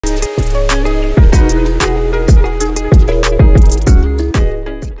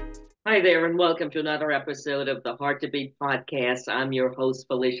Hi there, and welcome to another episode of the Hard to Beat podcast. I'm your host,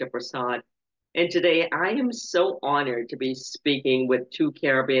 Felicia Prasad. And today I am so honored to be speaking with two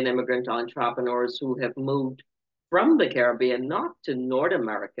Caribbean immigrant entrepreneurs who have moved from the Caribbean, not to North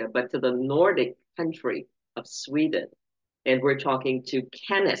America, but to the Nordic country of Sweden. And we're talking to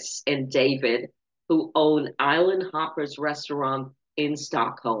Kennis and David, who own Islandhoppers restaurant in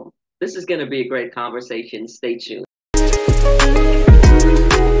Stockholm. This is going to be a great conversation. Stay tuned.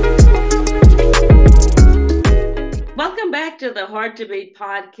 Welcome back to the Hard to Beat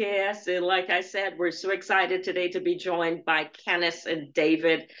podcast. And like I said, we're so excited today to be joined by Kennis and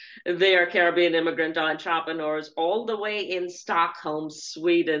David. They are Caribbean immigrant entrepreneurs all the way in Stockholm,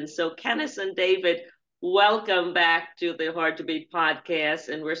 Sweden. So, Kennis and David, welcome back to the Hard to Beat podcast.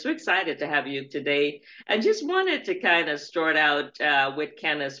 And we're so excited to have you today. I just wanted to kind of start out with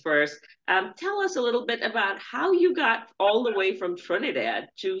Kennis first. Tell us a little bit about how you got all the way from Trinidad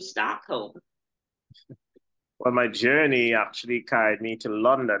to Stockholm. Well, my journey actually carried me to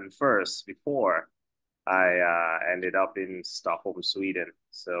London first before I ended up in Stockholm, Sweden.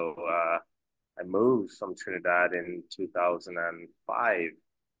 So I moved from Trinidad in 2005,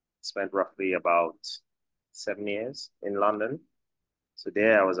 spent roughly about 7 years in London. So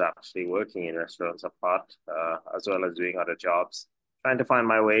there I was actually working in restaurants apart, as well as doing other jobs, trying to find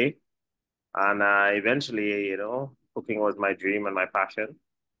my way. And eventually, cooking was my dream and my passion,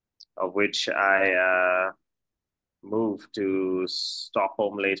 of which I moved to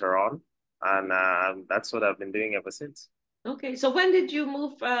Stockholm later on, and that's what I've been doing ever since. Okay, so when did you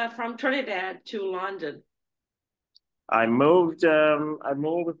move from Trinidad to London? I moved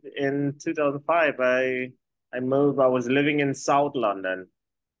in 2005. I moved. I was living in South London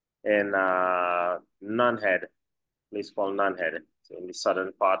in Nunhead, a place called Nunhead, so in the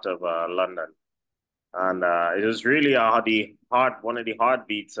southern part of London. And it was really one of the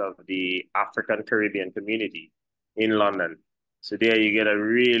heartbeats of the African Caribbean community in London. So there you get a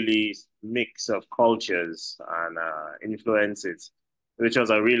really mix of cultures and influences, which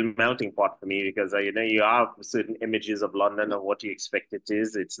was a real melting pot for me because you have certain images of London of what you expect it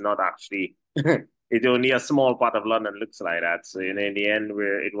is. It's not actually. It only a small part of London looks like that. So in the end,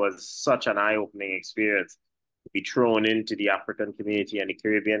 where it was such an eye-opening experience to be thrown into the African community and the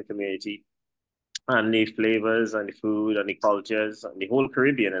Caribbean community and the flavors and the food and the cultures and the whole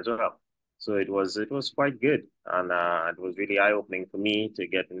Caribbean as well. So it was quite good, and it was really eye opening for me to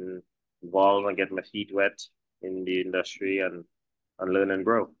get involved and get my feet wet in the industry and learn and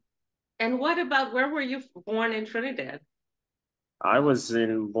grow. And what about where were you born in Trinidad? I was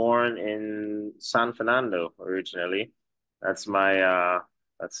born in San Fernando originally. That's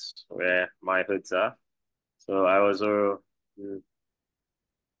that's where my hoods are. So I was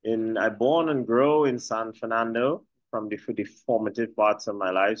I born and grow in San Fernando from the formative parts of my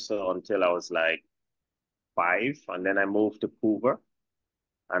life. So until I was like 5, and then I moved to Cuba,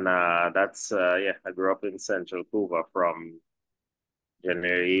 and I grew up in Central Cuba from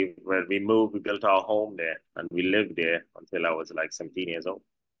January. When we moved, we built our home there, and we lived there until I was like 17 years old.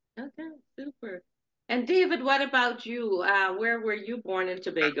 Okay, super. And David, what about you? Where were you born in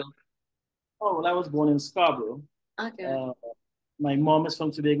Tobago? Oh, well, I was born in Scarborough. Okay. Uh, my mom is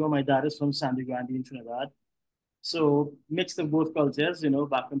from Tobago. My dad is from Sandy Grande in Trinidad. So mixed of both cultures,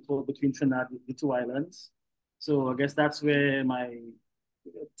 back and forth between Trinidad, the two islands. So I guess that's where my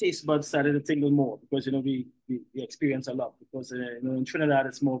taste buds started to tingle more because, we experience a lot because, in Trinidad,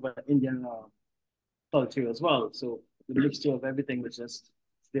 it's more of an Indian culture as well. So the mixture of everything was just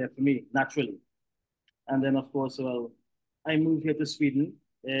there for me naturally. And then, of course, well, I moved here to Sweden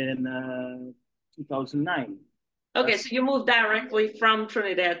in 2009. Okay, so you moved directly from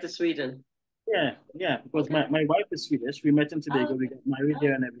Trinidad to Sweden. Yeah, because my wife is Swedish. We met in Tobago. We got married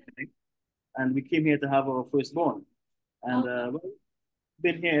there and everything. And we came here to have our firstborn. And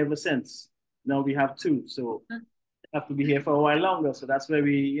been here ever since. Now we have two. So have to be here for a while longer. So that's where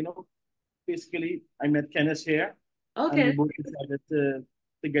we, basically I met Kennis here. Okay. And we both decided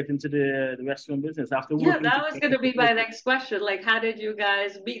to get into the restaurant business after Yeah, working. that was going to be my next question. Like, how did you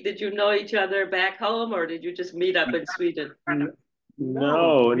guys meet? Did you know each other back home, or did you just meet up in Sweden?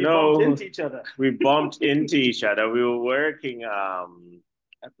 No, we bumped into each other. We bumped into each other. We were working at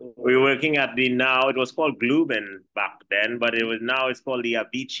the now it was called Gluben back then, but it's called the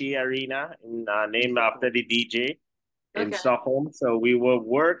Avicii Arena, named after the DJ in Stockholm. So we were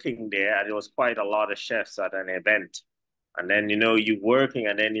working there, and it was quite a lot of chefs at an event. And then you working,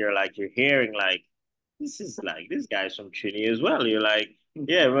 and then you're hearing this guy's from Trini as well. You're like,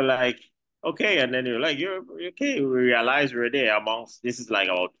 yeah, we're like, okay, and then you're like, you're okay. We realize we're there amongst this is like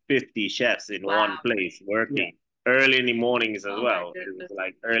about 50 chefs in one place working. early in the mornings as Oh my well. It was goodness.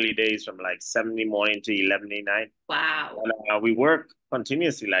 like early days from like 7 in the morning to 11 at night. Wow. And we worked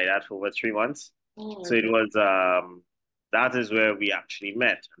continuously like that for over 3 months. Oh my So it goodness. was that is where we actually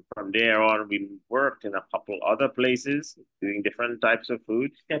met. And from there on, we worked in a couple other places doing different types of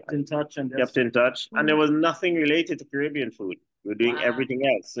food. Kept in touch and Kept in touch, and there Mhm. was nothing related to Caribbean food. We were doing Wow. everything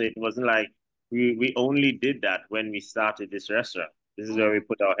else. So it wasn't like we only did that when we started this restaurant. This is where we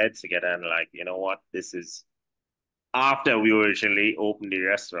put our heads together and like, you know what, this is after we originally opened the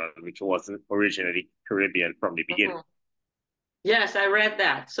restaurant, which wasn't originally Caribbean from the beginning. Mhm. Yes, I read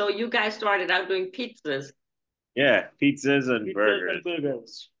that. So you guys started out doing pizzas. Yeah, pizzas and pizzas and burgers.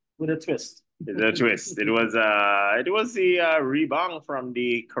 burgers with a twist. It's a twist. It was the rebound from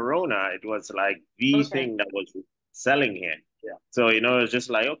the Corona. It was like the Okay. thing that was selling here. Yeah. So it's just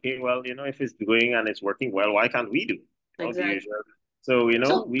like, okay, well, if it's doing and it's working well, why can't we do it? The Exactly. usual. So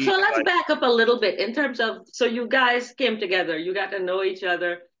So, we so let's like, back up a little bit in terms of, so you guys came together, you got to know each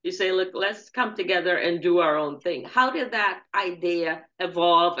other. You say, look, let's come together and do our own thing. How did that idea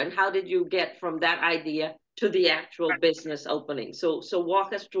evolve, and how did you get from that idea to the actual business opening? So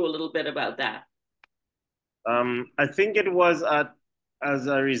walk us through a little bit about that. I think it was as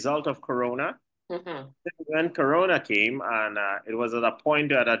a result of Corona. Mm-hmm. When Corona came, and it was at a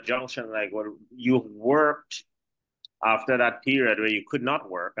point at a junction, like, well, you worked after that period where you could not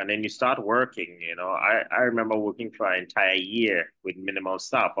work, and then you start working. I remember working for an entire year with minimal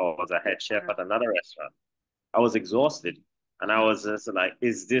staff. I was a head chef at another restaurant. I was exhausted, and I was just like,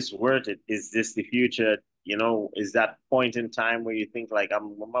 is this worth it? Is this the future? Is that point in time where you think like,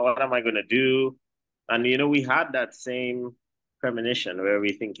 what am I going to do? And we had that same premonition where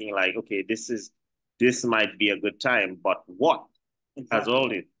we're thinking like, okay, this might be a good time, but what? As Exactly.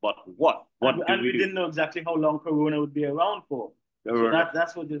 always, but what? What do And we we do? didn't know exactly how long Corona would be around for. So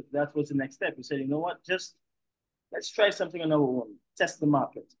that was the next step. We said, you know what, just let's try something on our own, test the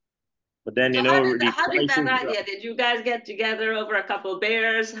market. But then So the how did that prices. idea? Did you guys get together over a couple of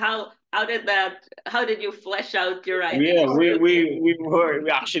beers? How did you flesh out your idea? Yeah, we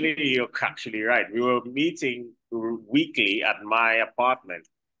actually, you're actually right. We were meeting weekly at my apartment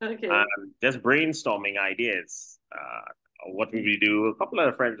Okay. and just brainstorming ideas. What would we do? A couple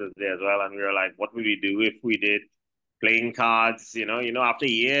of friends was there as well, and we were like, what would we do if we did playing cards? After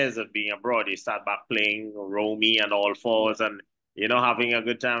years of being abroad, you start back playing Romy and All Fours, and having a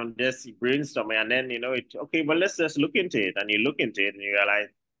good time, just brainstorming, and then okay, well, let's just look into it, and you look into it, and you realize,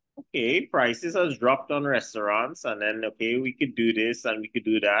 okay, prices has dropped on restaurants, and then okay, we could do this and we could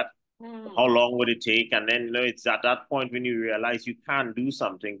do that. How long would it take? And then it's at that point when you realize you can't do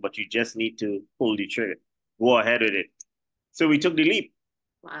something, but you just need to pull the trigger, go ahead with it. So we took the leap.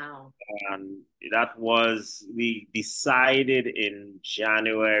 Wow. And we decided in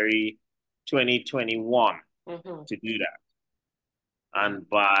January 2021 to do that. And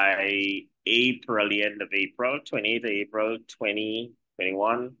by April, the end of April, 28th April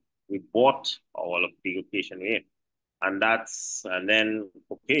 2021, we bought all of the location we're in. And then,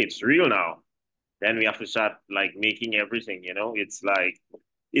 okay, it's real now. Then we have to start like making everything, it's like,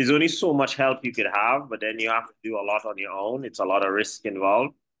 there's only so much help you could have, but then you have to do a lot on your own. It's a lot of risk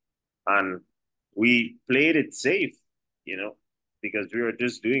involved. And we played it safe, because we were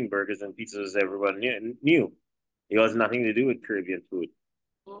just doing burgers and pizzas as everyone knew. It was nothing to do with Caribbean food.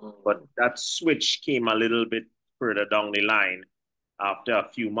 But that switch came a little bit further down the line after a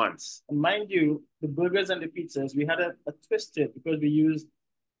few months. And mind you, the burgers and the pizzas, we had a twist to it because we used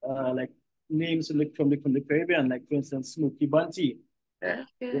like names from the Caribbean, like for instance, Smokey Bunty. Yeah.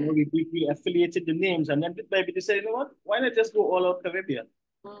 We affiliated the names, and then maybe they said, you know what, why not just go all out Caribbean?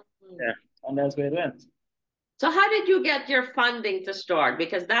 Yeah. And that's where it went. So how did you get your funding to start?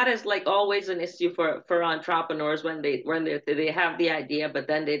 Because that is like always an issue for entrepreneurs when they have the idea, but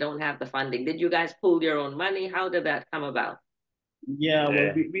then they don't have the funding. Did you guys pool your own money? How did that come about? Yeah,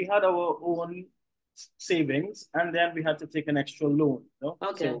 well, we had our own savings, and then we had to take an extra loan.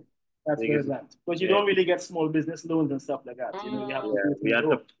 Okay. So that's where it went. Because you don't really get small business loans and stuff like that. We had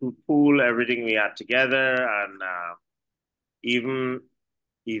to pool everything we had together, and even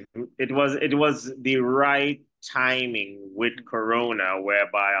it was the right timing with Corona,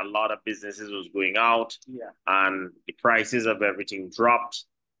 whereby a lot of businesses was going out, and the prices of everything dropped,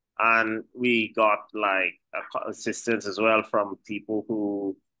 and we got like assistance as well from people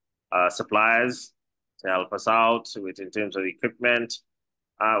who suppliers to help us out in terms of equipment.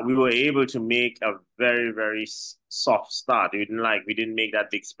 We were able to make a very, very soft start. We didn't make that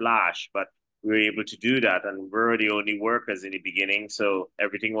big splash, but we were able to do that, and we were the only workers in the beginning, so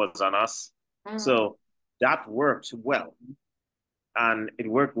everything was on us. So that worked well. and it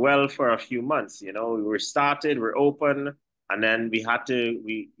worked well for a few months. You know, we were started, we're open, and then you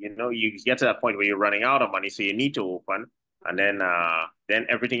get to that point where you're running out of money, so you need to open, and then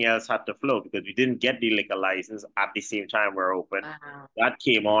everything else had to flow because we didn't get the liquor license at the same time we're open. Wow. That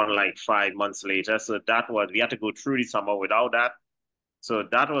came on like 5 months later, so we had to go through the summer without that. So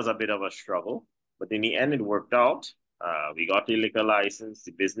that was a bit of a struggle, but in the end, it worked out. We got the liquor license,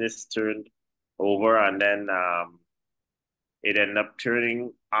 the business turned over, and then it ended up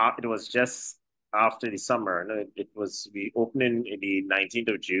turning out. It was just after the summer. No, we opened in the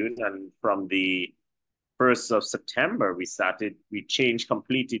 19th of June, and from the 1st of September, we changed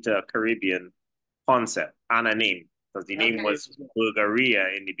completely to a Caribbean concept and a name, because the name was Bulgaria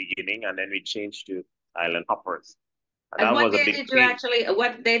in the beginning, and then we changed to Islandhoppers. And that what was a day big did you change.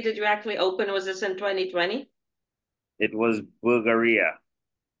 what day did you actually open? Was this in 2020? It was Bulgaria.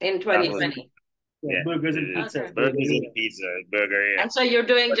 In That was 2020. Yeah, burgers and pizza. Okay. Burgers and pizza, Bulgaria. And so you're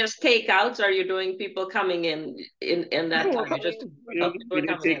doing just takeouts, or are you doing people coming in that time? You just We people did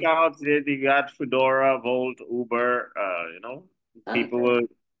coming take in. out. They got Foodora, Volt, Uber. People Okay. were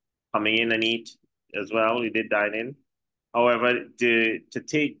coming in and eat as well. We did dine in. However, to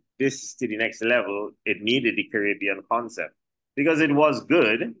take this to the next level, it needed the Caribbean concept because it was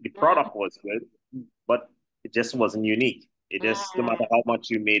good. The product was good, but it just wasn't unique. It just, no matter how much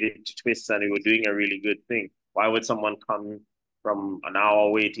you made it to twist and you were doing a really good thing, why would someone come from an hour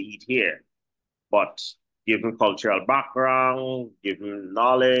away to eat here? But given cultural background, given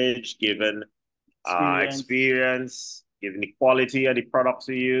knowledge, given experience, given the quality of the products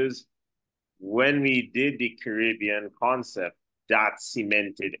we use, when we did the Caribbean concept, that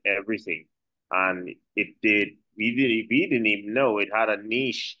cemented everything. And we didn't even know it had a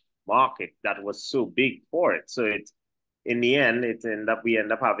niche market that was so big for it. So in the end, we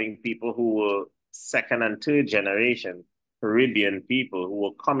end up having people who were second and third generation Caribbean people who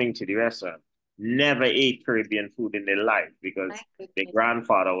were coming to the restaurant, never ate Caribbean food in their life because their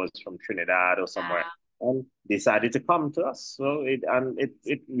grandfather was from Trinidad or somewhere and decided to come to us. So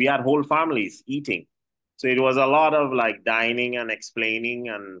we had whole families eating. So it was a lot of like dining and explaining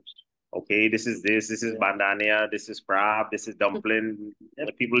and okay, this is bandania, this is crab, this is dumpling.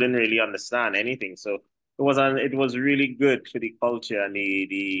 People didn't really understand anything. So it was really good for the culture and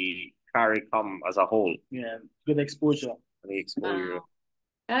the CARICOM as a whole. Yeah, good exposure. The exposure. Wow.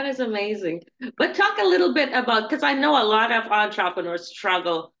 That is amazing. But talk a little bit about, because I know a lot of entrepreneurs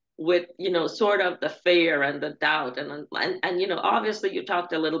struggle with, sort of the fear and the doubt and obviously you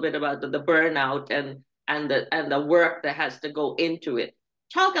talked a little bit about the burnout and the work that has to go into it.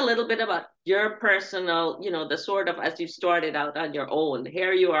 Talk a little bit about your personal, the sort of as you started out on your own.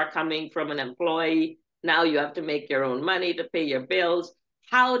 Here you are coming from an employee. Now you have to make your own money to pay your bills.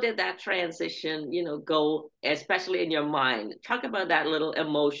 How did that transition, go, especially in your mind? Talk about that little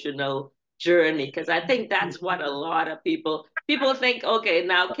emotional journey, because I think that's what a lot of people think, okay,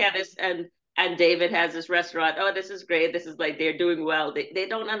 now Kennis and David has this restaurant. Oh, this is great. This is like they're doing well. They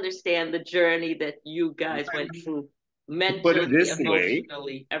don't understand the journey that you guys went through mentally,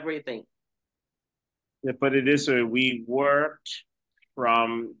 emotionally, everything. To put it this way, we worked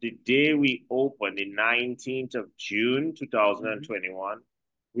from the day we opened, the 19th of June, 2021.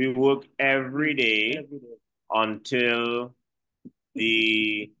 We worked every day until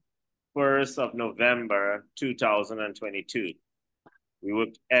the 1st of November, 2022. We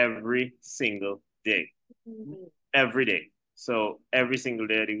worked every single day. Every day. So every single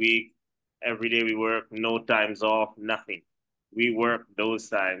day of the week, every day we work, no times off, nothing. We work those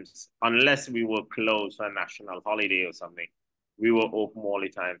times, unless we were closed for a national holiday or something. We were open all the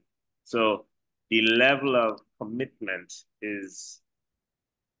time. So the level of commitment is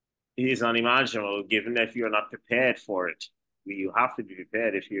unimaginable, given that you're not prepared for it. You have to be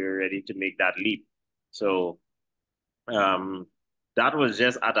prepared if you're ready to make that leap. So that was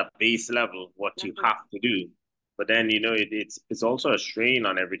just at a base level what you have to do. But then it's also a strain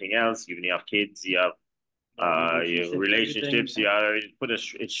on everything else. Even you have kids, you have your relationships, you have put a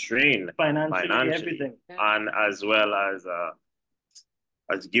strain financially, everything, and as well as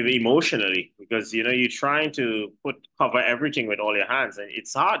give emotionally, because you're trying to cover everything with all your hands, and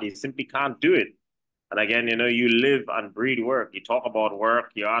it's hard. You simply can't do it. And again, you live and breathe work. You talk about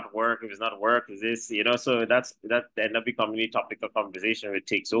work, you're at work. If it's not work, is this, so that end up becoming a topic of conversation. It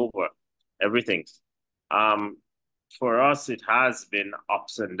takes over everything. For us, it has been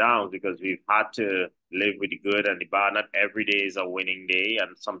ups and downs because we've had to live with the good and the bad. Not every day is a winning day.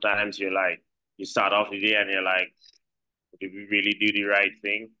 And sometimes you start off the day and you're like, did we really do the right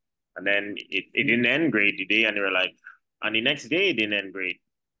thing? And then it didn't end great the day, and you're like, and the next day it didn't end great.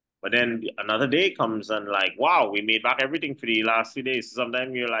 But then another day comes and like, wow, we made back everything for the last 2 days. So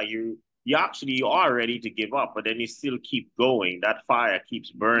sometimes you're like, you are ready to give up, but then you still keep going. That fire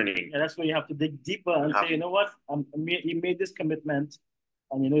keeps burning. Yeah, that's where you have to dig deeper and say, you know what, you made this commitment,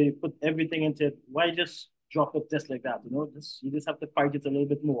 and you put everything into it. Why just drop it just like that? You just have to fight it a little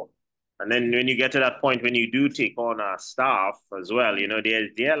bit more. And then when you get to that point, when you do take on a staff as well,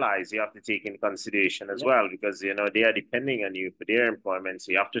 their lives you have to take in consideration as well, because, they are depending on you for their employment.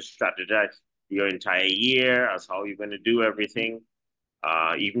 So you have to strategize your entire year as how you're going to do everything,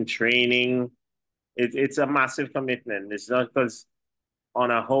 even training. It's a massive commitment. It's not because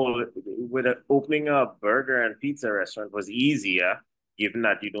on a whole, opening a burger and pizza restaurant was easier, given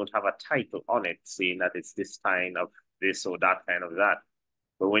that you don't have a title on it saying that it's this kind of this or that kind of that.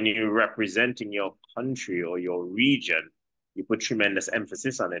 But when you're representing your country or your region, you put tremendous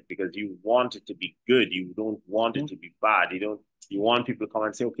emphasis on it because you want it to be good. You don't want it to be bad. You want people to come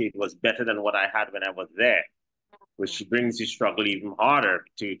and say, okay, it was better than what I had when I was there, which brings you struggle even harder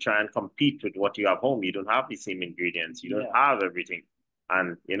to try and compete with what you have home. You don't have the same ingredients. You don't have everything.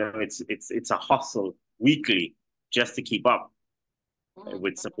 And, it's a hustle weekly just to keep up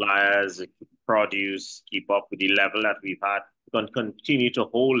with suppliers, produce, keep up with the level that we've had, continue to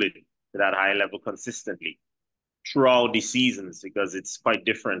hold it to that high level consistently throughout the seasons, because it's quite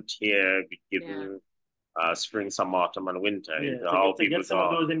different here, given spring, summer, autumn, and winter. To get some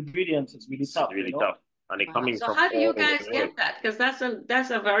of those ingredients, it's really tough. It's really tough. And they're coming so from how do you guys get that? Because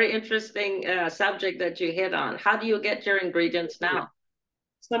that's a very interesting subject that you hit on. How do you get your ingredients now?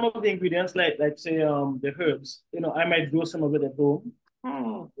 Some of the ingredients, like say the herbs, I might grow some of it at home.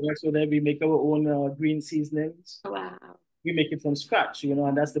 So then we make our own green seasonings. Wow. We make it from scratch,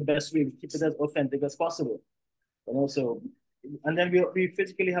 and that's the best way. We keep it as authentic as possible. And then we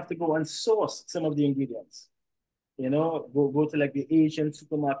physically have to go and source some of the ingredients. Go to like the Asian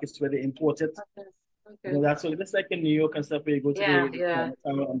supermarkets where they import it. Okay. That's like in New York and stuff where you go to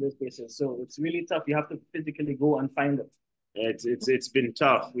on those places. So it's really tough. You have to physically go and find it. It's been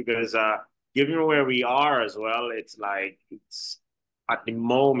tough because given where we are as well, it's at the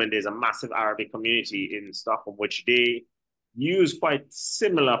moment there's a massive Arabic community in Stockholm, which they use quite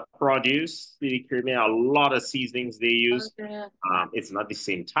similar produce. The Caribbean, a lot of seasonings they use. Okay. It's not the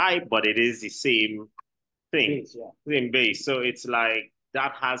same type, but it is the same thing, same base. So it's like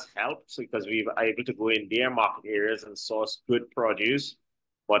that has helped because we've been able to go in their market areas and source good produce.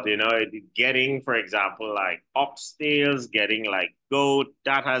 But getting, for example, like oxtails, getting like goat,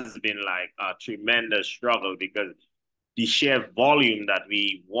 that has been like a tremendous struggle because the sheer volume that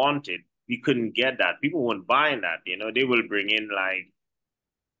we wanted, we couldn't get that. People weren't buying that. They will bring in like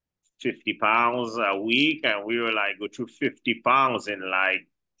 50 pounds a week, and we were like, go through 50 pounds in like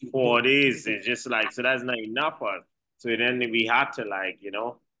 4 days. It's just like, so that's not enough for us. So then we had to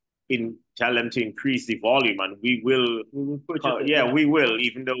tell them to increase the volume, and we will we will,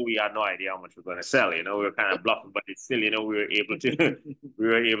 even though we had no idea how much we're going to sell. We were kind of bluffing, but it's still, we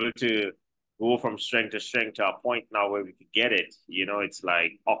were able to go from strength to strength to a point now where we could get it. It's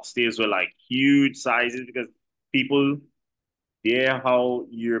like oxtails were like huge sizes because people there, how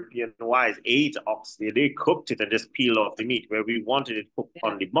European wise ate oxtail, they cooked it and just peeled off the meat, where we wanted it cooked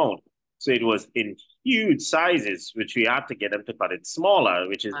on the bone. So it was in huge sizes, which we had to get them to cut it smaller,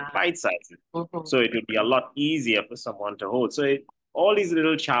 which is bite sizes. So it would be a lot easier for someone to hold. So all these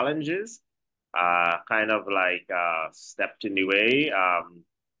little challenges kind of like stepped in the way.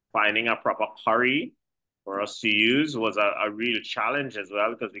 Finding a proper curry for us to use was a real challenge as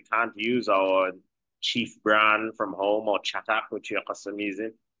well, because we can't use our chief brand from home or chatak, which you're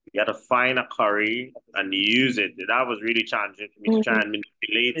customizing. You had to find a curry and use it. That was really challenging for me to try and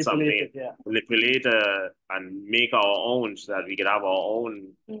manipulate and make our own so that we could have our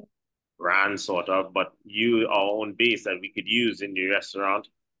own brand sort of, but use our own base that we could use in the restaurant.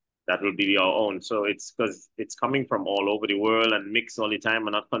 That will be our own. So it's because it's coming from all over the world and mixed all the time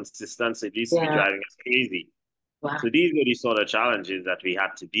and not consistent. So it used to be driving us crazy. Wow. So these were the sort of challenges that we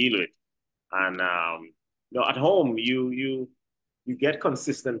had to deal with. And at home, you get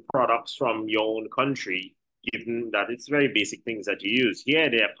consistent products from your own country, given that it's very basic things that you use. Here,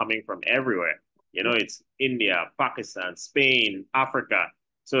 they are coming from everywhere. It's India, Pakistan, Spain, Africa.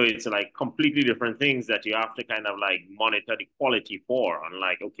 So it's like completely different things that you have to kind of like monitor the quality for. And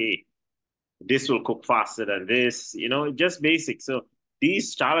like, okay, this will cook faster than this, just basic. So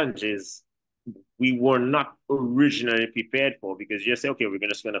these challenges we were not originally prepared for, because you say, okay, we're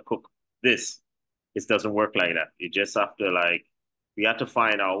just going to cook this. It doesn't work like that. You just have to we had to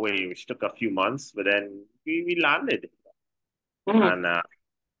find our way, which took a few months, but then we landed. And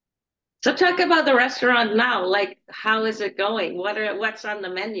So talk about the restaurant now. Like, how is it going? What's on the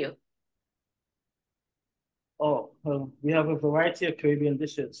menu? Oh, we have a variety of Caribbean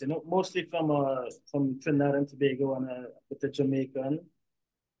dishes, mostly from Trinidad and Tobago and with the Jamaican.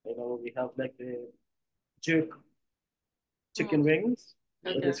 We have like the jerk chicken wings.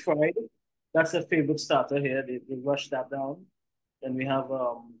 Okay. It's fried. That's a favorite starter here. They rush that down. Then we have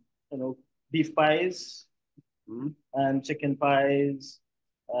beef pies and chicken pies,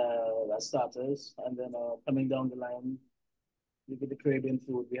 as starters. And then coming down the line with the Caribbean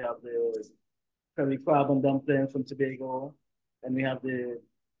food, we have the curry crab and dumpling from Tobago. And we have the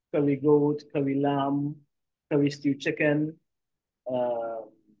curry goat, curry lamb, curry stew chicken, uh,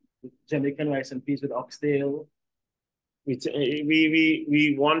 Jamaican rice and peas with oxtail.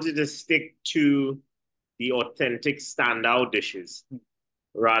 We wanted to stick to the authentic standout dishes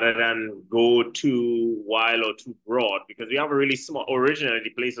rather than go too wild or too broad, because we have a really small, originally the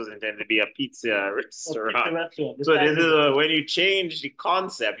place was intended to be a pizza restaurant. So this is when you change the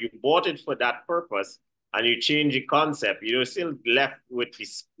concept, you bought it for that purpose and you change the concept, you're still left with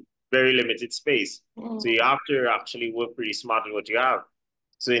this very limited space. So you have to actually work pretty smart with what you have.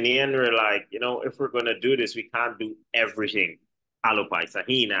 So in the end, we're like, if we're gonna do this, we can't do everything. Alopai,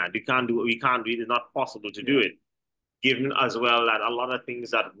 Sahina, we can't do it. It's not possible to do it. Given as well that a lot of things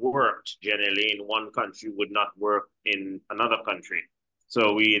that worked generally in one country would not work in another country.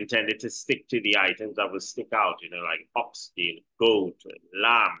 So we intended to stick to the items that would stick out, like oxtail, goat,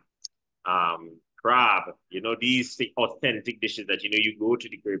 lamb, crab, these authentic dishes that, you go to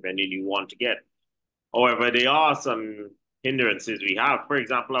the Caribbean and you want to get. However, there are some hindrances we have. For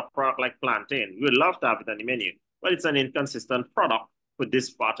example, a product like plantain. We would love to have it on the menu, but it's an inconsistent product for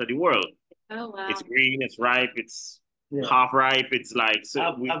this part of the world. Oh, wow. It's green, it's ripe, it's half ripe. It's like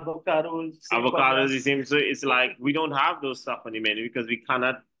avocados. Avocados, it seems. So it's like we don't have those stuff on the menu because we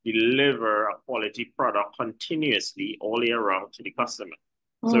cannot deliver a quality product continuously all year round to the customer.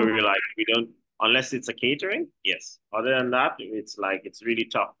 So we're like, we don't, unless it's a catering, yes. Other than that, it's like it's really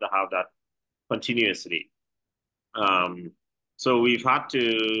tough to have that continuously. So we've had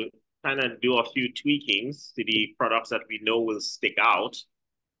to kind of do a few tweakings to the products that we know will stick out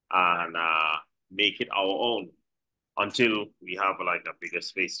and make it our own until we have like a bigger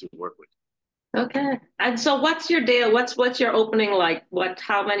space to work with. Okay. And so what's your day? What's your opening like?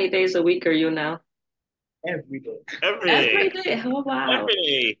 How many days a week are you now? Every day. Every day. Oh, wow. Every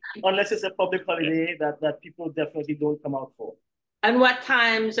day. Unless it's a public holiday that people definitely don't come out for. And what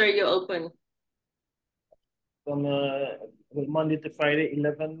times are you open? From Monday to Friday,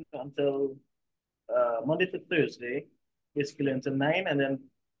 11 until Monday to Thursday, basically until 9, and then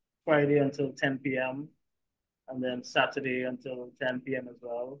Friday until 10 p.m., and then Saturday until 10 p.m. as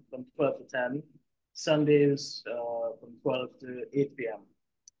well, from 12 to 10. Sundays from 12 to 8 p.m.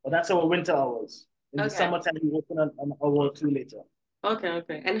 But that's our winter hours. In the summertime, we open an hour or two later.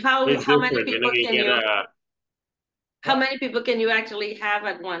 Okay. And how many people can you... How many people can you actually have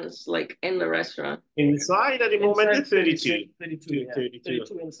at once, like in the restaurant? Inside at the moment, it's 32.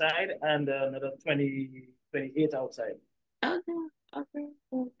 32 inside and another 28 outside.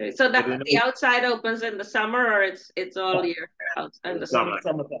 Okay. So the outside opens in the summer, or it's all year out in the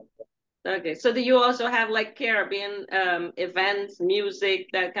summertime? Okay. So do you also have like Caribbean events, music,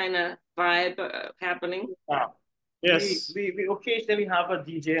 that kind of vibe happening? Yes. We occasionally have a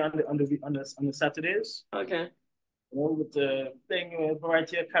DJ on the Saturdays. Okay. With playing a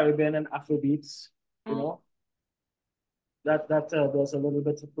variety of Caribbean and Afro beats, that does a little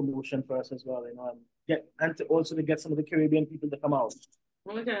bit of promotion for us as well, and to get some of the Caribbean people to come out.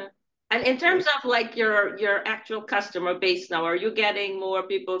 Okay. And in terms of like your actual customer base now, are you getting more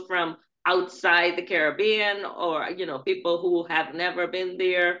people from outside the Caribbean, or people who have never been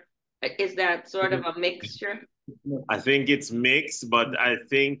there? Is that sort of a mixture? I think it's mixed, but I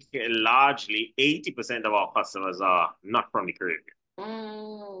think largely 80% of our customers are not from the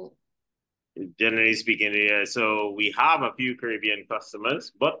Caribbean. Generally speaking, yeah. So we have a few Caribbean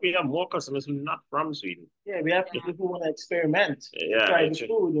customers, but we have more customers who are not from Sweden. Yeah, we have people who want to experiment, try the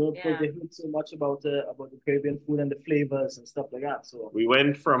food, because they heard so much about the Caribbean food and the flavors and stuff like that. So we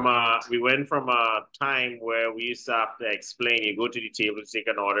went from a time where we used to have to explain. You go to the table to take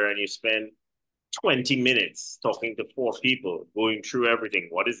an order, and you spend 20 minutes talking to 4 people, going through everything.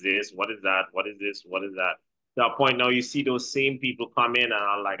 What is this? What is that? What is this? What is that? To that point now, you see those same people come in and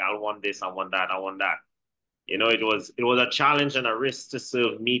are like, I want this, I want that, I want that. It was a challenge and a risk to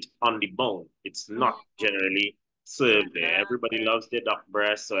serve meat on the bone. It's not generally served there. Everybody loves their duck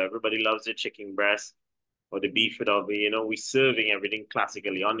breast, so everybody loves their chicken breast or the beef without we're serving everything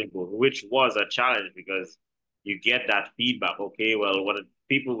classically on the bone, which was a challenge because you get that feedback. Okay, well,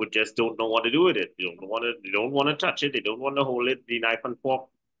 people would just don't know what to do with it. They don't want to touch it. They don't want to hold it. The knife and fork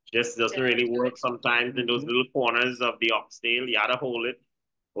just doesn't really work sometimes in those little corners of the oxtail. You gotta hold it,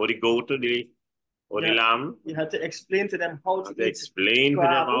 or the goat, or the lamb. You had to explain to them how to explain to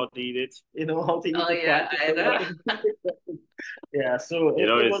them how to eat it. You know how to eat the yeah, I know. Yeah, so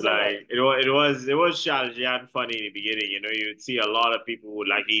it's like it was challenging and funny in the beginning. You know, you'd see a lot of people who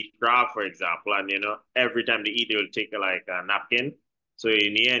would like to eat crab, for example, and every time they eat, they will take a napkin. So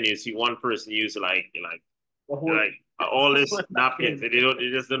in the end, you see one person use all this napkins. They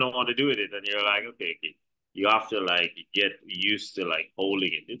just don't know how to do with it, and you're like, okay, you have to get used to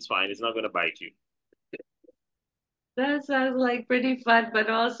holding it. It's fine. It's not gonna bite you. That sounds like pretty fun, but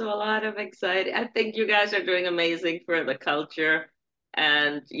also a lot of exciting. I think you guys are doing amazing for the culture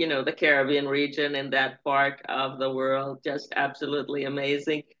and, the Caribbean region in that part of the world. Just absolutely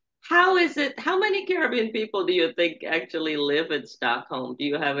amazing. How many Caribbean people do you think actually live in Stockholm? Do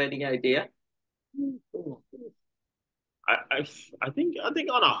you have any idea? I think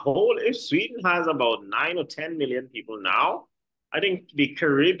on a whole, if Sweden has about 9 or 10 million people now, I think the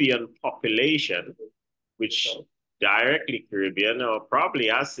Caribbean population, which directly Caribbean, probably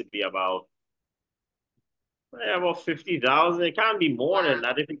has to be about 50,000. It can't be more than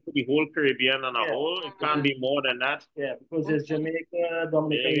that. If you put the whole Caribbean on a whole, it can't be more than that. Yeah, because there's Jamaica,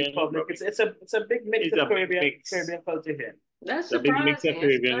 Dominican Republic. It's a big mix of Caribbean culture here. That's surprising. A big mix of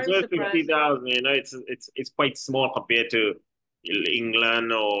Caribbean. So 50,000, it's quite small compared to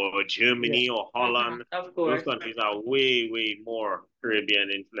England or Germany or Holland. Of course. Those countries are way, way more Caribbean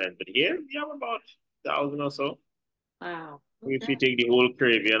influenced. But here we have about 1,000 or so. Wow. Okay. If you take the whole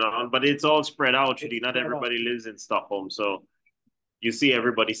Caribbean on, but it's all spread out. Not everybody lives in Stockholm, so you see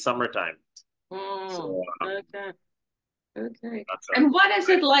everybody summertime. So, okay. And what is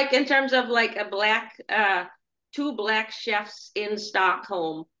it like in terms of two black chefs in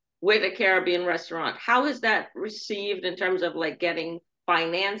Stockholm with a Caribbean restaurant? How is that received in terms of getting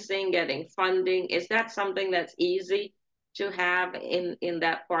financing, getting funding? Is that something that's easy to have in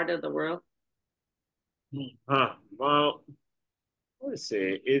that part of the world? Well, let's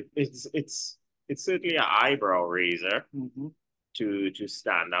say it's certainly an eyebrow raiser to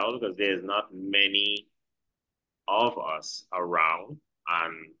stand out because there's not many of us around,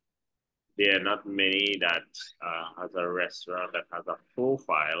 and there are not many that has a restaurant that has a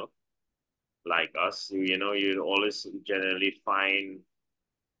profile like us. You'd always generally find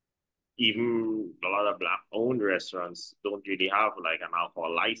even a lot of black-owned restaurants don't really have an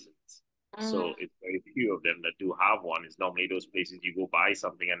alcohol license. So it's very few of them that do have one. It's normally those places you go buy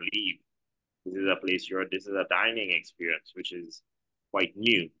something and leave. This is a dining experience, which is quite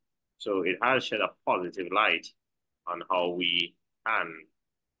new. So it has shed a positive light on how we can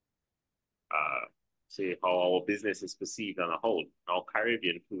say how our business is perceived on a whole. How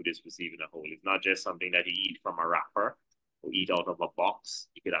Caribbean food is perceived on a whole. It's not just something that you eat from a wrapper or eat out of a box.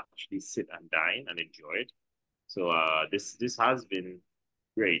 You could actually sit and dine and enjoy it. So this has been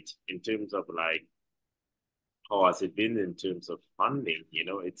great in terms of how has it been in terms of funding.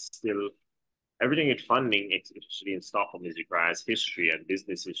 It's still everything with funding, especially in Stockholm, is requires history and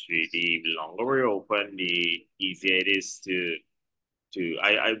business history. The longer we're open, the easier it is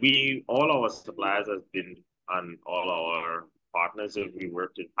we all our suppliers have been, and all our partners that we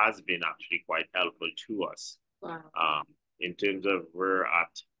worked with has been actually quite helpful to us. Wow. In terms of we're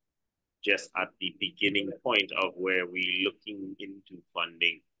just at the beginning point of where we're looking into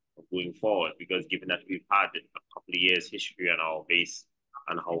funding going forward, because given that we've had a couple of years history on our base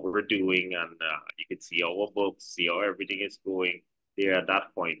and how we're doing, and you can see our books, see how everything is going there at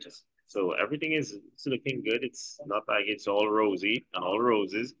that point. So everything is looking good. It's not like it's all rosy and all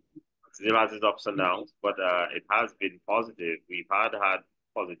roses. It still has its ups and downs, but it has been positive. We've had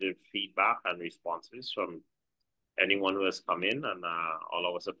positive feedback and responses from anyone who has come in, and all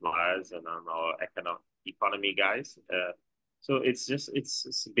our suppliers and our economy guys. So it's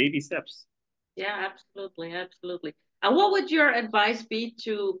baby steps. Yeah, absolutely. And what would your advice be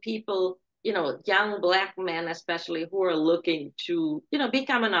to people, young black men especially, who are looking to,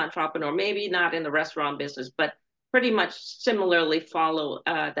 become an entrepreneur, maybe not in the restaurant business, but pretty much similarly follow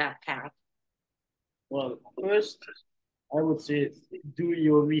that path? Well, first, I would say do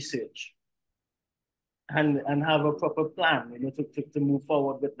your research and have a proper plan, to move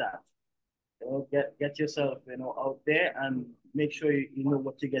forward with that. Get yourself, out there and make sure you know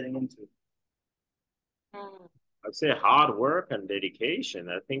what you're getting into. I'd say hard work and dedication.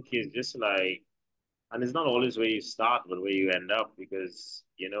 I think it's just and it's not always where you start, but where you end up, because,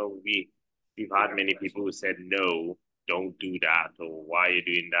 we've had many people who said, no, don't do that, or why are you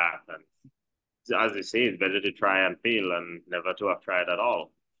doing that? And as they say, it's better to try and fail and never to have tried at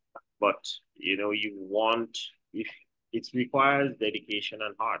all. But you know, you want if it requires dedication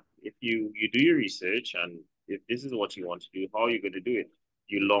and heart. If you do your research and if this is what you want to do, how are you going to do it?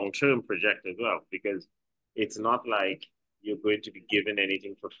 You long-term project as well, because it's not like you're going to be given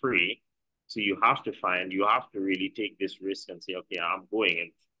anything for free. So you have to really take this risk and say, okay, I'm going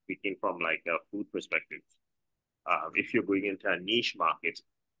and speaking from like a food perspective. If you're going into a niche market,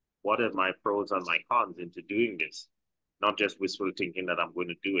 what are my pros and my cons into doing this? Not just wishful thinking that I'm going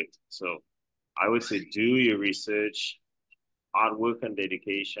to do it. So I would say do your research, hard work and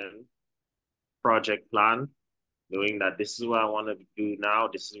dedication, project plan, knowing that this is what I want to do now,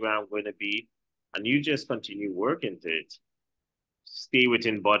 this is where I'm going to be, and you just continue working to it. Stay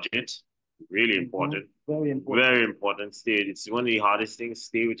within budget, really important. Very important. Very important. It's one of the hardest things,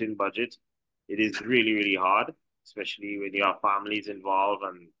 stay within budget. It is really, really hard, especially when you have families involved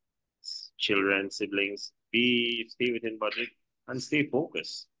and children, siblings. Stay within budget and stay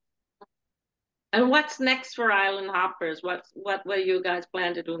focused. And what's next for Island Hoppers? What will you guys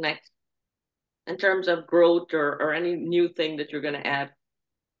plan to do next in terms of growth or any new thing that you're going to add?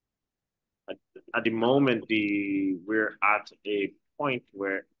 At the moment, we're at a point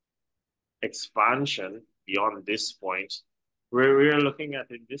where expansion beyond this point, we're looking at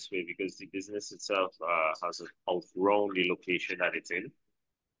it this way because the business itself has outgrown the location that it's in.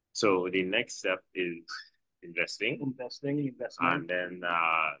 So the next step is investing, and then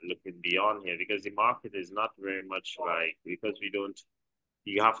looking beyond here because the market is not very much like because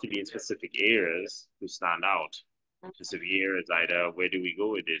you have to be in specific areas to stand out. Specific areas, either where do we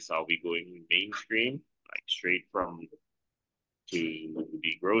go with this? Are we going mainstream, like straight from to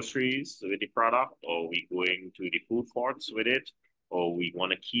the groceries with the product, or are we going to the food courts with it, or we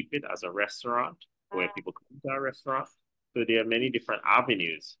want to keep it as a restaurant where people come to our restaurant? So there are many different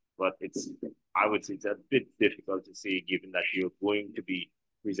avenues, but I would say it's a bit difficult to say given that you're going to be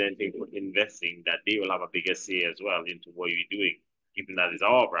presenting for investing that they will have a bigger say as well into what you're doing, given that it's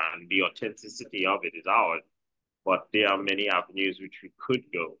our brand, the authenticity of it is ours. But there are many avenues which we could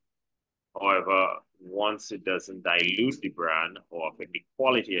go. However, once it doesn't dilute the brand or affect the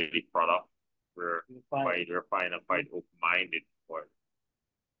quality of the product, we're quite refined and quite open-minded for it.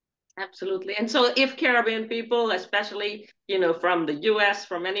 Absolutely. And so if Caribbean people, especially, from the US,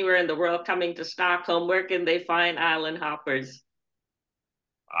 from anywhere in the world coming to Stockholm, where can they find Island Hoppers?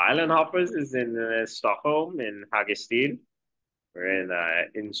 Island Hoppers is in Stockholm, in Hagestein. We're in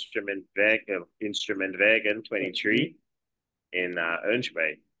Instrumentvägen 23 in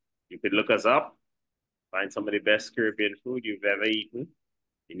Örnsköldsvik. You could look us up, find some of the best Caribbean food you've ever eaten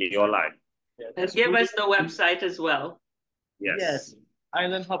in your life. Yeah, and give us the website as well. Yes.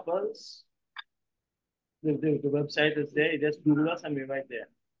 Island Hoppers. The website is there. Just Google us and we're right there.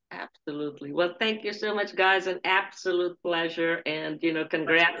 Absolutely. Well, thank you so much, guys. An absolute pleasure. And,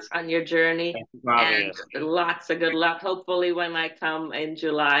 congrats on your journey. And lots of good luck. Hopefully, when I come in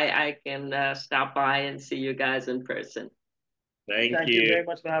July, I can stop by and see you guys in person. Thank you very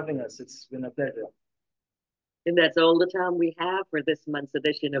much for having us. It's been a pleasure. And that's all the time we have for this month's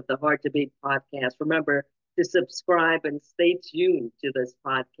edition of the Hard to Beat podcast. Remember to subscribe and stay tuned to this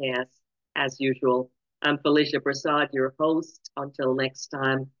podcast as usual. I'm Felicia Prasad, your host. Until next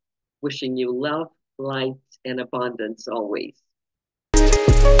time, wishing you love, light, and abundance always.